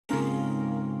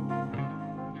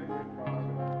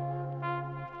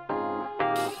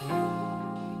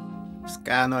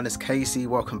going on? It's Casey.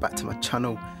 Welcome back to my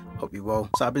channel. Hope you're well.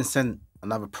 So I've been sent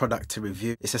another product to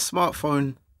review. It's a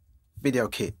smartphone video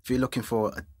kit. If you're looking for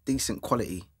a decent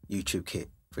quality YouTube kit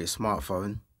for your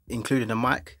smartphone, including a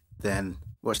mic, then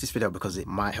watch this video because it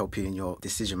might help you in your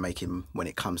decision making when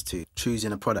it comes to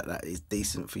choosing a product that is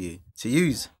decent for you to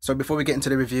use. So before we get into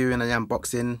the review and the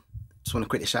unboxing, just want to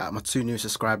quickly shout out my two new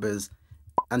subscribers,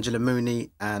 Angela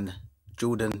Mooney and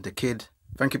Jordan the Kid.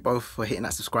 Thank you both for hitting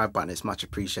that subscribe button. It's much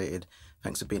appreciated.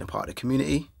 Thanks for being a part of the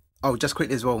community. Oh, just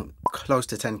quickly as well, close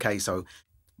to 10k, so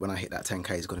when I hit that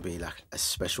 10k, it's going to be like a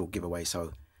special giveaway,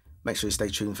 so make sure you stay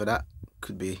tuned for that.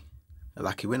 Could be a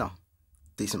lucky winner,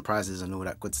 decent prizes and all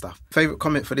that good stuff. Favorite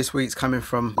comment for this week's coming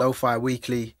from Lo-Fi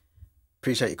Weekly.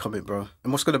 Appreciate your comment, bro.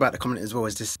 And what's good about the comment as well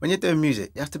is this: when you're doing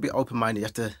music, you have to be open-minded. You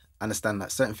have to understand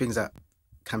that certain things that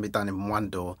can be done in one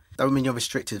door don't mean you're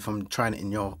restricted from trying it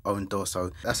in your own door. So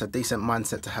that's a decent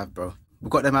mindset to have, bro. We've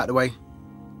got them out of the way.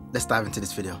 Let's dive into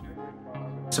this video.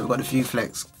 So we've got the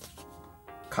Viewflex.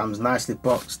 Comes nicely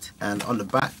boxed, and on the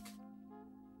back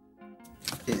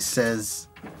it says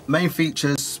main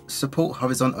features: support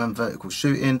horizontal and vertical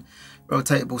shooting,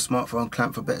 rotatable smartphone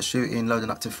clamp for better shooting, loading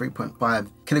up to 3.5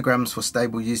 kilograms for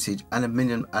stable usage,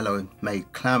 aluminium alloy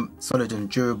made clamp, solid and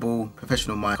durable,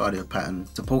 professional mic audio pattern,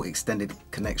 support extended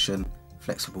connection,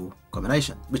 flexible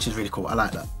combination, which is really cool. I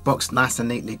like that. Box nice and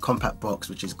neatly, compact box,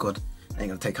 which is good. Ain't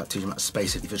gonna take up too much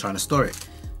space if you're trying to store it.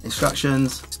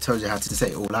 Instructions tells you how to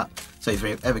set it all up, so if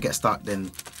you ever get stuck, then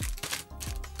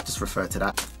just refer to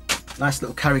that. Nice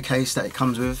little carry case that it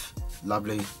comes with,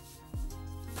 lovely. It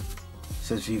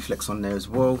says Viewflex on there as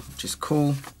well, which is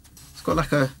cool. It's got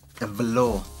like a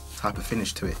velour type of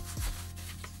finish to it.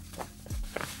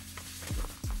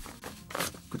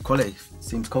 Good quality,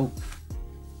 seems cool.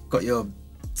 Got your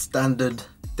standard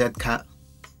dead cat,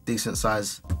 decent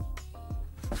size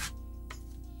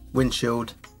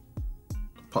windshield,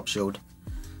 pop shield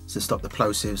to stop the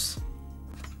plosives.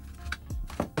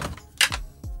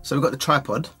 So we've got the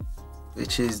tripod,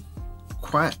 which is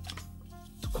quite,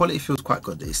 the quality feels quite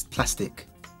good. It's plastic,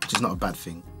 which is not a bad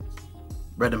thing.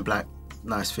 Red and black,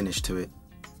 nice finish to it.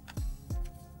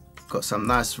 Got some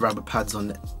nice rubber pads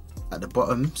on it at the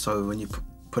bottom, so when you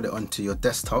put it onto your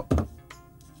desktop,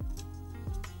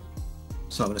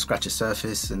 it's not going to scratch your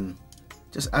surface, and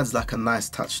just adds like a nice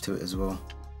touch to it as well,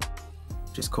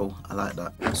 which is cool. I like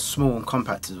that. Small and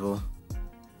compact as well.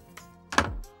 I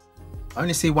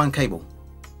only see one cable,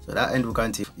 so that end will go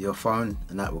into your phone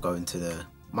and that will go into the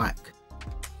mic.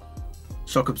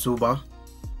 Shock absorber.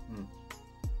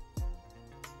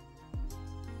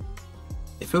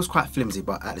 It feels quite flimsy,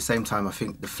 but at the same time I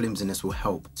think the flimsiness will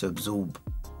help to absorb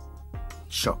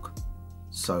shock.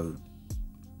 So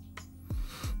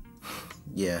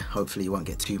yeah, hopefully you won't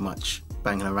get too much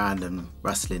banging around and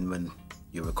rustling when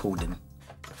you're recording.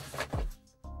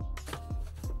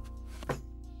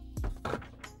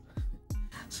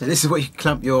 So this is what you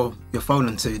clamp your phone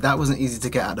onto. That wasn't easy to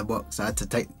get out of the box. I had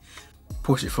to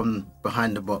push it from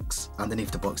behind the box,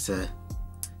 underneath the box, to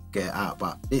get it out.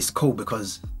 But it's cool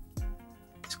because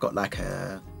it's got like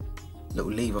a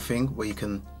little lever thing where you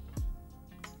can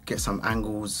get some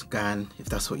angles going if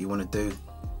that's what you want to do.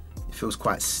 It feels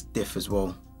quite stiff as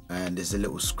well, and there's a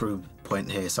little screw point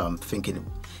here, so I'm thinking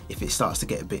if it starts to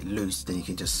get a bit loose, then you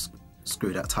can just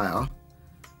screw that tighter.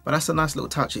 But that's a nice little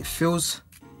touch. It feels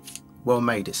well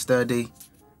made, it's sturdy,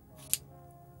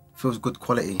 feels good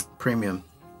quality, premium.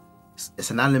 It's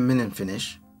an aluminium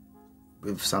finish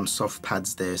with some soft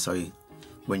pads there, so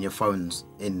when your phone's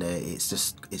in there,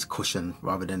 it's cushioned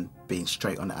rather than being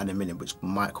straight on the aluminium, which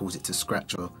might cause it to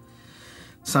scratch or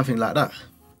something like that.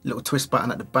 Little twist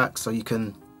button at the back, so you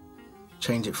can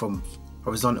change it from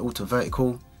horizontal to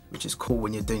vertical, which is cool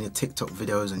when you're doing your TikTok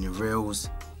videos and your reels.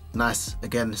 Nice.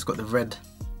 Again, it's got the red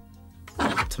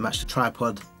to match the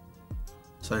tripod.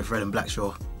 So if red and black's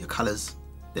your colours,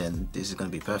 then this is going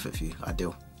to be perfect for you,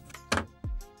 ideal.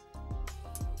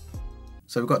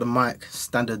 So we've got the mic,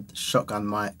 standard shotgun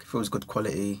mic, feels good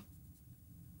quality,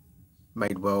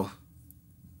 made well.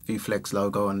 Viewflex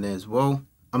logo on there as well.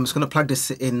 I'm just going to plug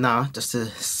this in now just to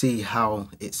see how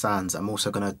it sounds. I'm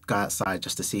also going to go outside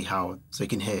just to see so you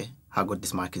can hear how good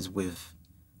this mic is with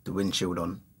the windshield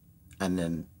on and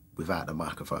then without the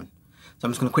microphone. So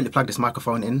I'm just going to quickly plug this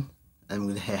microphone in, and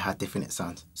we're going to hear how different it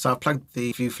sounds. So I've plugged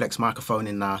the Viewflex microphone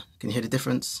in now. Can you hear the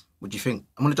difference? What do you think?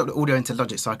 I'm going to drop the audio into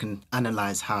Logic so I can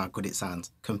analyse how good it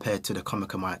sounds compared to the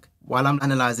Comica mic. While I'm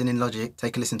analysing in Logic,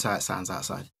 take a listen to how it sounds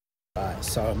outside. Alright,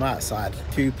 so I'm outside,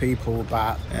 few people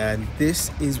about, and this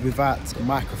is without the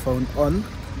microphone on.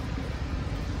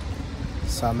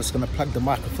 So I'm just going to plug the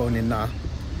microphone in now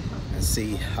and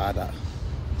see how that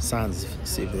sounds,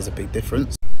 see if there's a big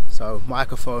difference. So So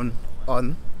microphone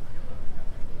on,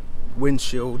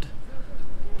 windshield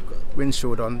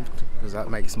on, because that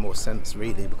makes more sense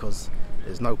really, because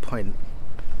there's no point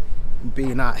in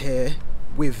being out here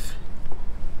with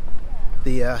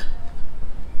the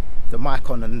mic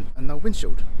on and no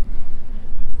windshield.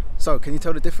 So can you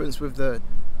tell the difference with the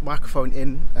microphone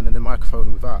in and then the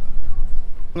microphone without?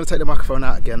 I'm going to take the microphone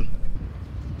out again,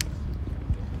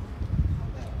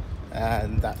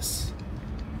 and that's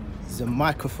the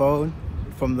microphone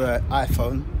from the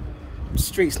iPhone. The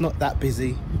street's not that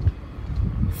busy,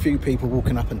 few people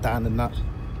walking up and down and that.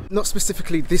 Not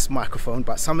specifically this microphone,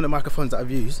 but some of the microphones that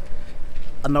I've used,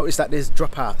 I noticed that there's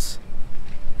dropouts,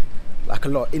 like a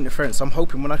lot of interference. So I'm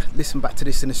hoping when I listen back to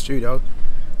this in the studio,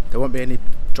 there won't be any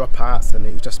dropouts and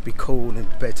it'll just be cool and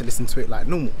better to listen to it like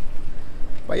normal.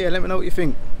 But yeah, let me know what you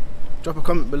think. Drop a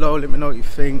comment below, let me know what you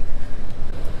think.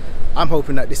 I'm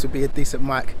hoping that this will be a decent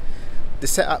mic. The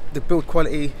setup, the build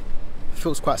quality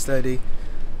feels quite sturdy,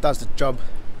 does the job.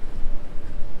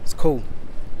 It's cool.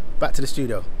 Back to the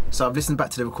studio. So I've listened back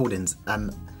to the recordings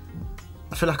and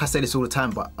I feel like I say this all the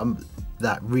time, but I'm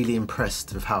really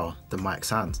impressed with how the mic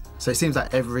sounds. So it seems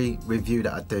like every review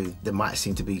that I do, the mic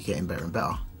seems to be getting better and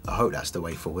better. I hope that's the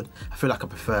way forward. I feel like I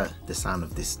prefer the sound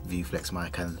of this Viewflex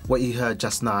mic, and what you heard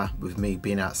just now with me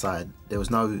being outside, there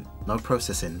was no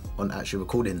processing on actual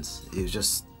recordings. It was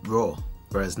just raw.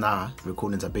 Whereas now,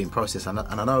 recordings are being processed, and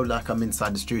I know, like, I'm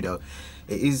inside the studio,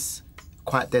 it is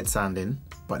quite dead sounding,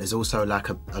 but there's also like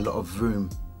a lot of room,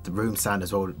 the room sound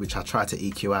as well, which I try to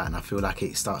EQ out, and I feel like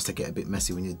it starts to get a bit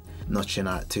messy when you're notching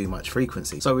out too much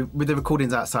frequency. So with the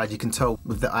recordings outside, you can tell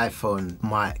with the iPhone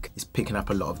mic, it's picking up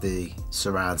a lot of the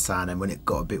surround sound, and when it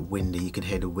got a bit windy, you could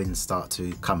hear the wind start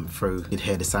to come through. You'd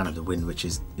hear the sound of the wind, which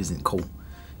isn't cool.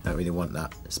 I don't really want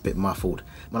that. It's a bit muffled.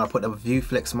 When I put the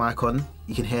Viewflex mic on,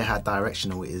 you can hear how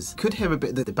directional it is. Could hear a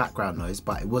bit of the background noise,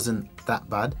 but it wasn't that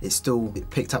bad. It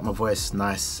picked up my voice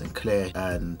nice and clear,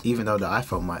 and even though the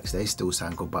iPhone mics, they still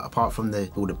sound good, but apart from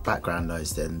all the background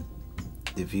noise, then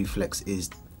the Viewflex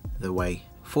is the way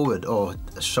forward, or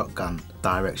a shotgun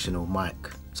directional mic.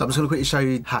 So I'm just going to quickly show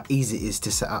you how easy it is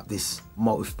to set up this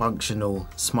multifunctional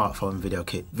smartphone video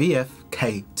kit,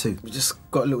 VFK2. We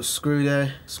just got a little screw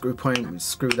there, screw point, we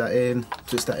screw that in,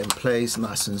 twist that in place,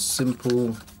 nice and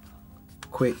simple,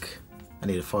 quick. I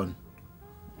need a phone,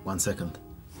 1 second.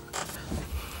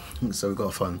 So we've got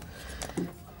a phone,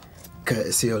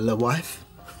 courtesy of the wife.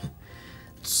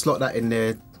 Slot that in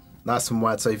there, nice and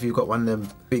wide, so if you've got one of them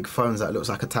big phones that looks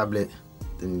like a tablet,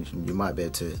 then you might be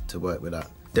able to work with that.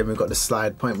 Then we've got the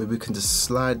slide point where we can just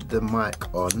slide the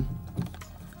mic on,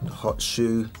 the hot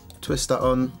shoe, twist that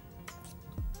on.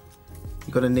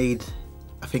 You're gonna need,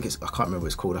 I can't remember what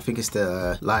it's called, I think it's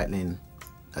the lightning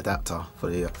adapter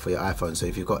for your iPhone. So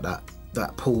if you've got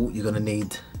that pull, you're gonna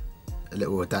need a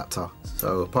little adapter.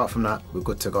 So apart from that, we're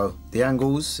good to go. The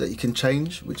angles that you can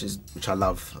change, which I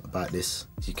love about this,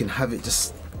 you can have it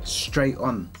just straight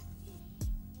on.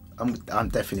 I'm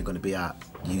definitely going to be out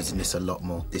using this a lot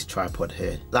more, this tripod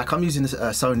here. Like, I'm using this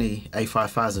Sony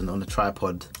a5000 on the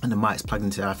tripod, and the mic's plugged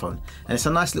into the iPhone, and it's a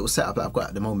nice little setup that I've got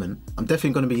at the moment. I'm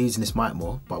definitely going to be using this mic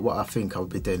more, but what I think I'll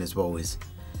be doing as well is,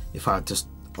 if I'm just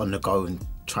on the go and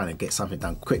trying to get something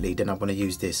done quickly, then I'm going to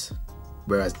use this.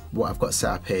 Whereas what I've got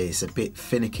set up here is a bit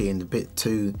finicky and a bit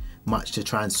too much to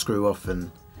try and screw off,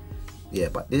 and yeah,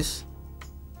 but this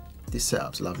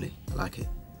setup's lovely. I like it.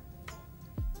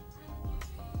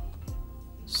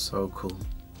 So cool.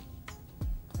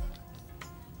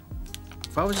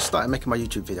 If I was just starting making my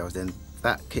YouTube videos, then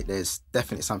that kit there's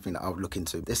definitely something that I would look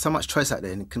into. There's so much choice out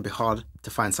there and it can be hard to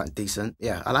find something decent.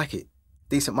 Yeah, I like it.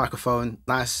 Decent microphone,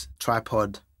 nice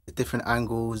tripod, different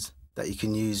angles that you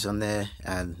can use on there,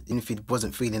 and even if you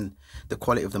wasn't feeling the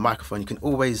quality of the microphone, you can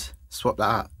always swap that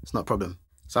out. It's not a problem.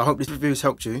 So I hope this review's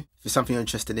helped you. If it's something you're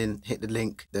interested in, hit the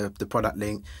link, the product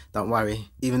link. Don't worry,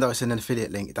 even though it's an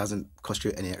affiliate link, it doesn't cost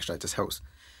you any extra. It just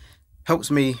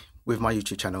helps me with my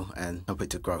YouTube channel and help it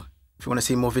to grow. If you want to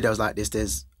see more videos like this,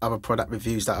 there's other product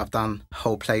reviews that I've done, a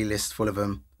whole playlist full of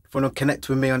them. If you want to connect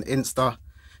with me on Insta,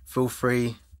 feel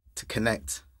free to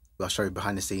connect. I'll show you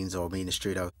behind the scenes, or me in the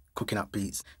studio cooking up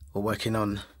beats or working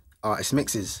on artist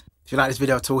mixes. If you like this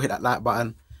video at all, hit that like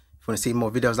button. If you want to see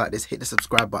more videos like this, hit the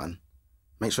subscribe button.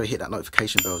 Make sure you hit that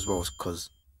notification bell as well,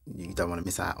 because you don't want to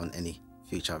miss out on any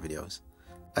future videos.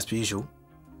 As per usual,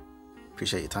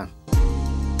 appreciate your time.